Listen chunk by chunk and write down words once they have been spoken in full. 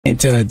In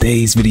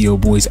today's video,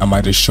 boys, I'm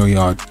about to show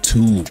y'all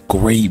two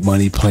great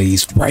money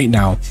plays right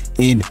now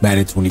in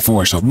Madden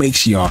 24. So make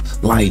sure y'all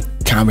like,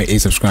 comment,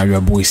 and subscribe.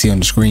 Y'all boys see on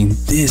the screen,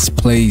 this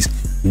plays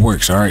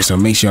works. All right, so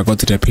make sure y'all go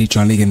to that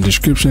Patreon link in the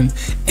description,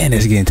 and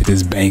let's get into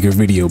this banger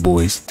video,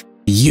 boys.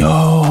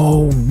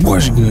 Yo,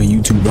 what's good,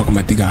 YouTube? Welcome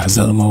back to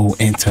Godzilla Mode,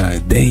 and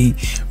today,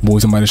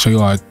 boys, I'm about to show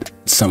y'all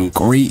some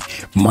great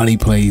money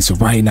plays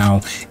right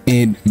now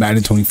in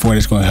Madden 24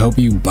 that's going to help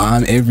you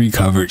bomb every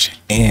coverage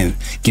and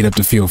get up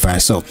the field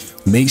fast. So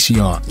make sure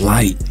y'all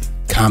like,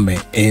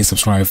 comment, and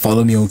subscribe.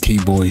 Follow me on Key,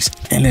 boys,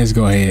 and let's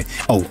go ahead.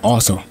 Oh,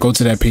 also go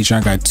to that Patreon.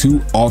 I got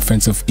two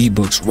offensive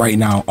ebooks right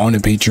now on the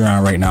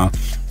Patreon right now.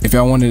 If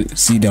y'all want to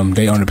see them,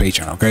 they on the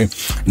Patreon. Okay,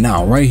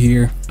 now right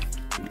here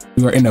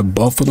we are in the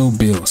Buffalo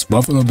Bills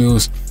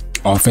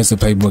offensive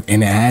playbook,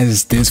 and it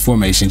has this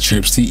formation,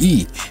 trip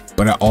CE,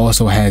 but it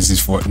also has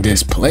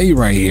this play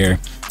right here.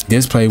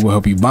 This play will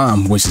help you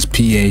bomb, which is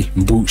PA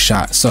boot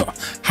shot. So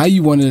how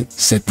you want to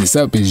set this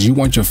up is you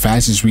want your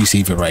fastest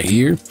receiver right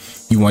here,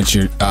 you want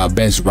your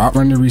best route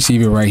runner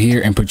receiver right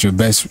here, and put your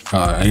best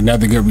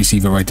another good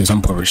receiver right there. So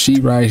I'm put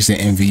Rasheed Rice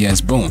and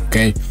MVS, boom.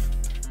 Okay,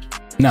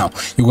 now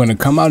you're going to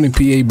come out in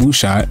PA boot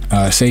shot,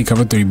 say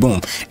cover 3,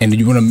 boom, and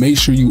you want to make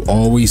sure you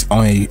always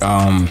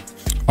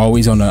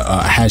on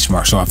a hash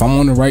mark. So if I'm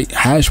on the right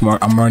hash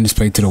mark, I'm running this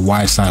play to the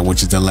wide side,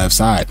 which is the left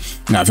side.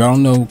 Now if y'all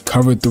don't know,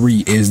 cover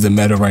 3 is the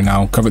meta right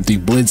now. Cover 3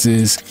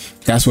 blitzes,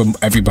 that's what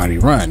everybody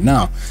run.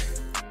 Now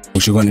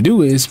what you're going to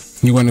do is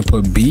you're going to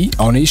put B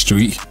on a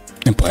streak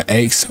and put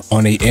X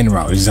on a in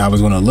route. This is how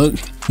it's going to look.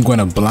 I'm going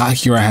to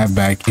block your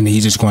halfback, and then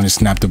he's just going to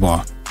snap the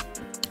ball.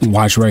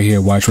 Watch right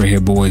here,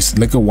 boys.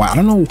 Look at why. I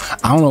don't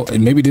know,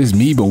 maybe this is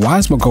me, but why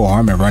is McCole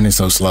Harmon running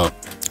so slow?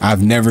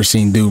 I've never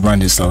seen dude run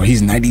this slow.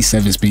 He's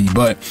 97 speed,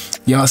 but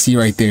y'all see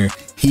right there,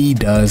 he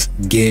does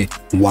get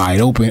wide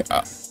open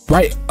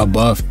right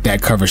above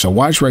that cover. So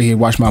watch right here,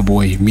 watch my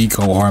boy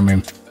McCole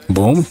Harmon,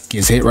 boom,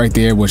 gets hit right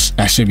there, which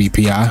that should be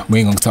PI. We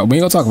ain't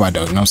gonna talk about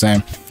those, you know what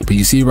I'm saying? But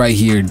you see right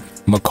here,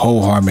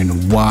 McCole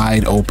Harmon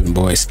wide open,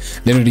 boys,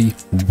 literally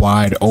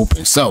wide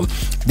open. So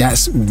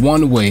that's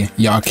one way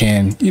y'all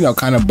can, you know,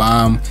 kind of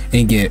bomb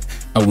and get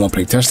a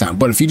one-play touchdown.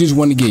 But if you just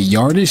want to get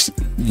yardage,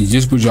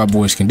 just what y'all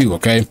boys can do.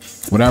 Okay,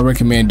 what I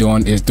recommend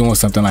doing is doing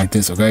something like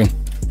this. Okay,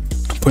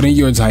 putting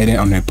your tight end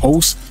on that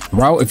post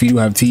route. If you do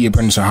have T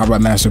apprentice or hot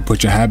route master,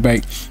 put your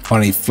halfback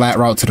on a flat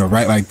route to the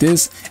right like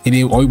this, and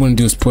then all you want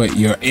to do is put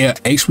your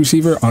X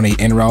receiver on a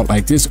in route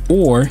like this,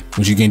 or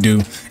what you can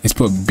do is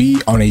put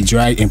B on a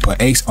drag and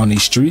put X on a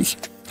streak,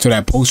 so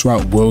that post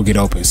route will get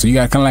open. So you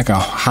got kind of like a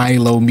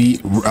high-low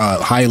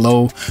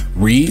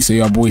read. So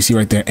y'all boys see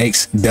right there,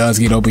 X does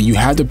get open. You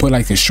have to put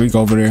like a streak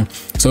over there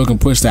so it can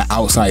push that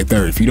outside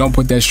third. If you don't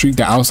put that streak,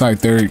 the outside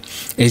third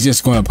is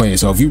just going to play it.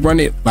 So if you run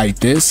it like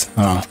this,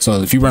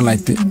 so if you run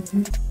like this,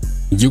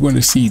 you're going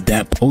to see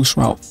that post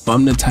route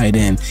from the tight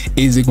end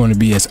is it going to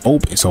be as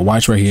open. So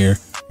watch right here,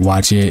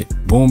 watch it,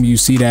 boom, you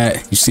see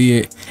that, you see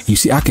it, you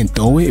see I can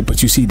throw it,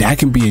 but you see that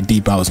can be a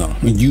deep out zone,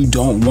 and you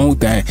don't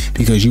want that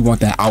because you want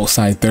that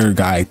outside third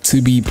guy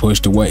to be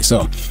pushed away.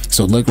 So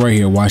look right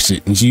here, watch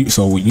it.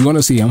 So you're going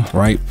to see him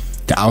right,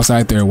 the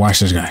outside third.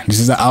 Watch this guy,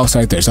 this is the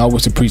outside third. It's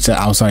always to preach that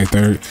outside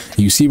third.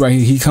 You see right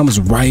here, he comes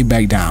right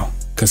back down,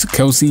 because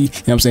Kelsey, you know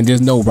what I'm saying,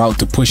 there's no route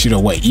to push it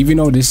away. Even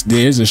though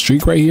there's a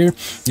streak right here,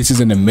 this is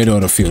in the middle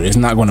of the field. It's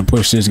not going to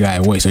push this guy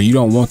away, so you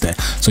don't want that.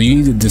 So you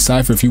need to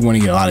decipher if you want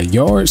to get a lot of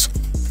yards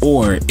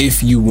or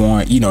if you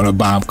want, you know, to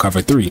bomb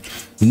cover 3.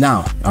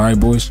 Now, all right,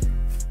 boys,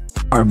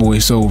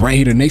 so right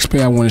here, the next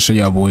play I want to show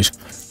y'all, boys,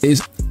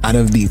 is out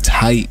of the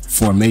tight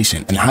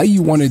formation. And how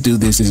you want to do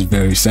this is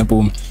very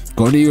simple.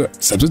 Go to your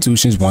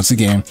substitutions once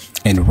again,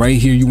 and right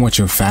here you want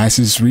your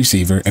fastest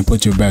receiver and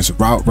put your best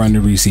route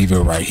runner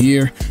receiver right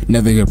here,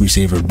 another good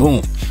receiver,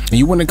 boom. And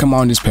you want to come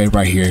on this play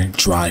right here,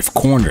 drive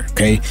corner.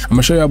 Okay, I'm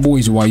gonna show y'all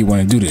boys why you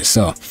want to do this.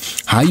 So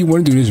how you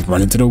want to do this,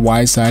 run it to the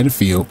wide side of the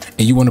field,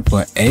 and you want to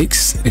put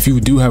X. If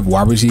you do have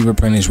wide receiver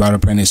apprentice, route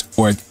apprentice,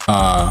 or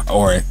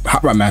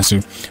hot route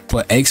master,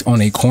 put X on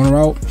a corner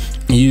route,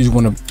 and you just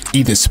want to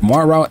either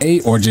smart route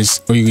A or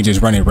you can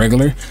just run it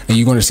regular, and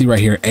you're going to see right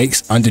here,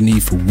 X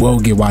underneath will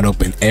get wide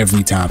open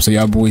every time. So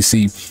y'all boys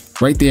see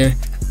right there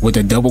with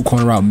the double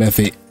corner route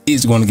method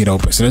is going to get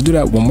open. So let's do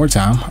that one more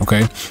time.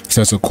 Okay,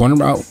 so it's a corner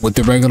route with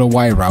the regular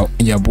wide route,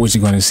 and y'all boys are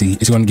going to see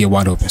it's going to get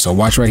wide open. So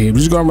watch right here, we're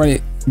just going to run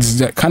it. This is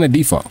that kind of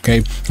default. Okay,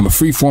 I'm gonna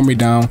free form it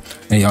down,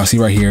 and y'all see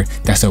right here,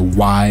 that's a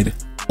wide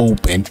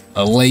open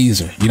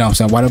laser. You know what I'm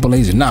saying? Wide open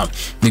laser. Now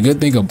the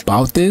good thing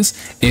about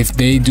this, if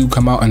they do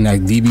come out in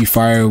like DB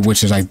fire,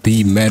 which is like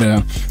the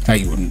meta,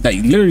 like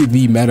literally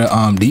the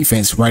meta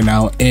defense right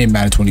now in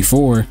Madden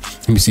 24.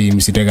 Let me see,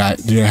 they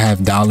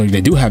have dollar,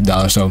 they do have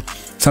dollar. So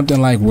something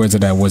like where's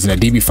it at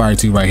DB fire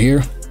 2 right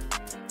here.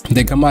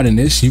 They come out in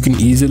this, you can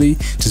easily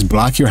just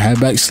block your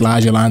halfback,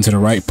 slide your line to the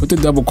right, put the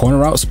double corner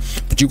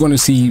routes, but you're going to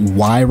see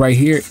Y right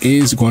here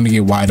is going to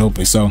get wide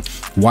open. So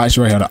watch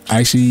right here.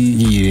 Actually,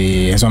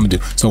 yeah, that's what I'm gonna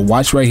do. So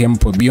watch right here, I'm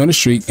gonna put B on the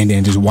streak, and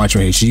then just watch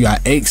right here. So you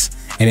got X,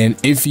 and then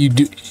if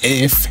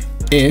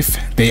if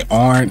they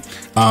aren't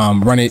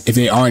if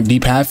they aren't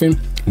deep halving,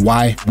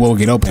 Y will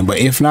get open. But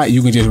if not,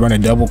 you can just run a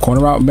double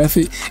corner route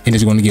method and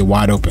it's going to get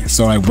wide open.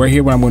 So like right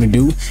here, what I'm going to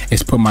do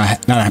is put my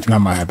not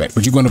my halfback,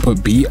 but you're going to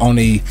put B on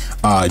a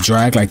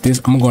drag like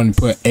this. I'm going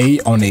to put A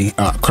on a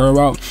curl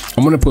route.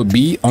 I'm going to put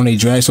B on a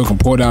drag so I can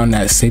pull down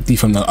that safety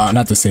from the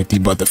not the safety,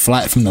 but the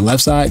flat from the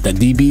left side, that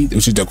DB,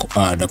 which is the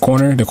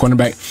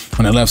cornerback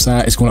on the left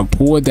side. It's going to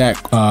pull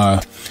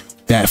that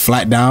that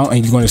flat down,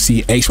 and you're going to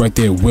see X right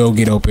there will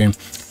get open.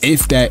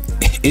 If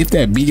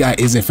that B guy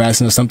isn't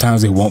fast enough,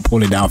 sometimes it won't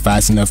pull it down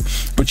fast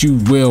enough, but you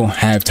will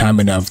have time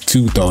enough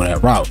to throw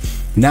that route.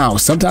 Now,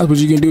 sometimes what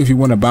you can do if you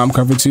want to bomb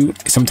cover too,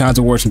 sometimes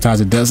it works,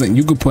 sometimes it doesn't.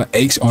 You can put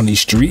X on the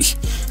streak,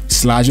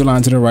 slide your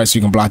line to the right so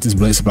you can block this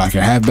blitz, block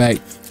your halfback,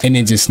 and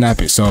then just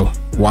snap it. So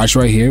watch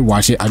right here,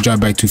 watch it. I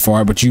drive back too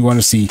far, but you want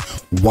to see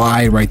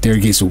Y right there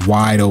gets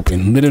wide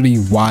open, literally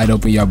wide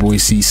open. Y'all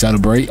boys see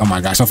celebrate. Oh my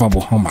gosh, I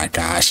fumble. Oh my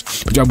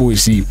gosh, but y'all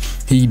boys see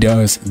he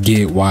does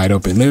get wide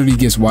open, literally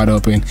gets wide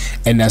open,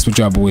 and that's what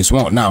y'all boys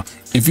want. Now,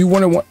 if you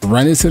want to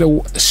run into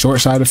the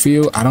short side of the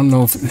field, I don't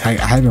know if I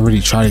haven't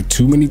really tried it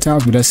too many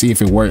times, but let's see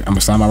if it worked. I'm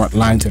gonna slide my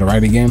line to the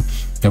right again.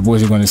 Y'all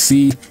boys are gonna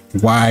see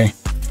why.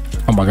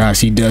 Oh my gosh,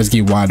 he does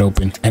get wide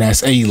open, and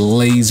that's a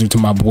laser to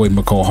my boy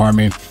McCole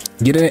Harmon.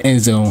 Get in the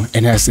end zone,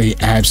 and that's a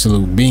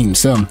absolute beam.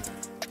 So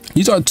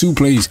these are two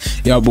plays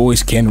y'all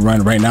boys can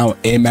run right now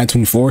in Madden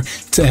 24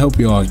 to help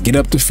y'all get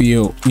up the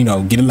field, you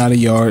know, get a lot of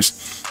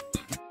yards.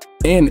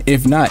 And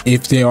if not,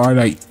 if they are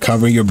like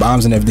covering your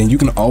bombs and everything, you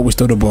can always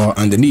throw the ball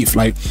underneath.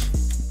 Like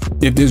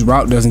if this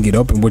route doesn't get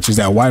open, which is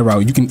that Y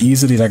route, you can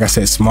easily, like I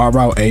said, smart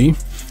route A,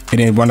 and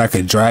then run like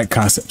a drag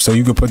concept. So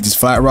you can put this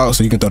flat route,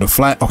 so you can throw the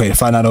flat. Okay, the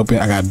flat not open,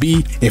 I got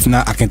B. If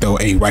not, I can throw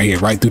A right here,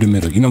 right through the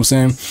middle. You know what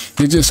I'm saying?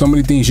 There's just so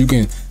many things you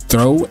can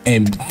throw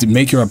and to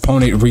make your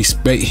opponent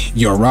respect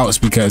your routes,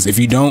 because if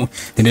you don't,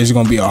 then there's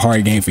gonna be a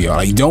hard game for y'all.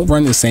 Like, you don't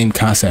run the same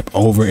concept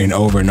over and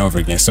over and over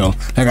again. So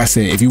like I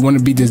said, if you want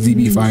to beat this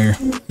DB fire,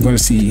 you're gonna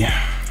see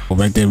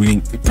right there, we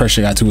didn't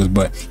pressure got to us,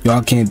 but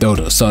y'all can't throw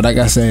those. So like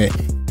I said,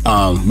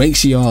 make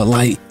sure y'all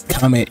like,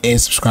 comment, and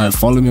subscribe.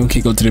 Follow me on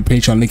Kick. Go to the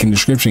Patreon link in the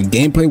description.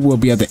 Gameplay will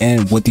be at the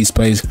end with these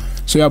plays,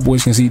 so y'all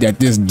boys can see that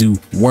this do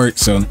work.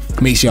 So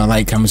make sure y'all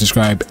like, comment,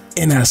 subscribe,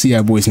 and I'll see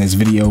y'all boys in this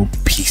video.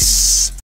 Peace.